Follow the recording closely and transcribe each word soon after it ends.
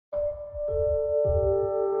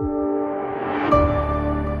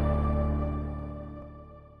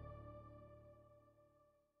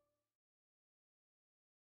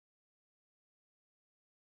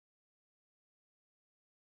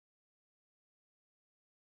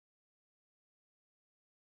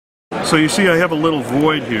So you see I have a little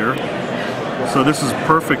void here, so this is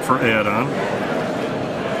perfect for add-on.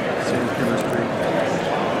 Same chemistry.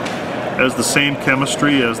 Has the same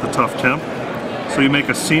chemistry as the Tuff-Temp. So you make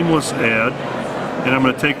a seamless add, and I'm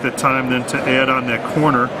going to take the time then to add on that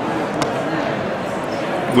corner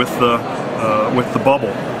with the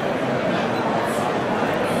bubble.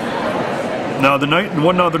 Now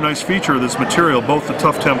one other nice feature of this material, both the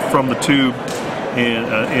Tuff-Temp from the tube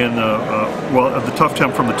and the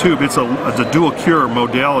Tuff-Temp from the tube, it's a dual cure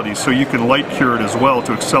modality, so you can light cure it as well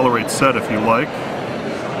to accelerate set if you like.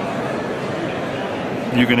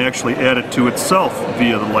 You can actually add it to itself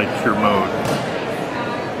via the light cure mode.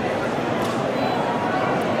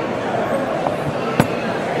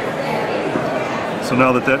 So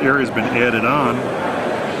now that that area has been added on,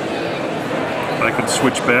 I can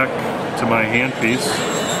switch back to my handpiece.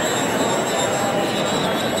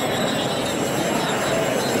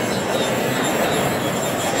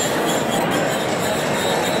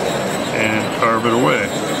 And carve it away.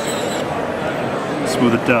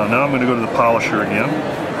 Smooth it down. Now I'm going to go to the polisher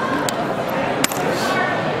again.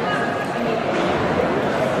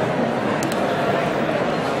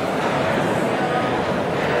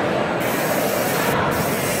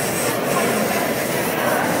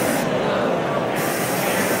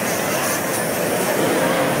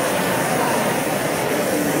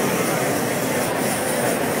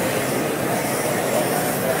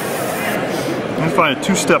 Find a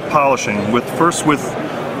two-step polishing first with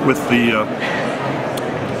the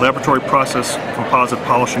laboratory process composite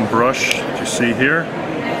polishing brush that you see here,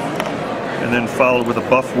 and then followed with a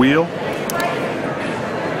buff wheel.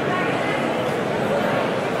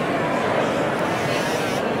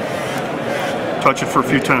 Touch it for a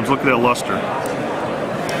few times. Look at that luster.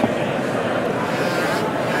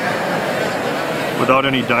 Without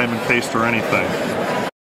any diamond paste or anything.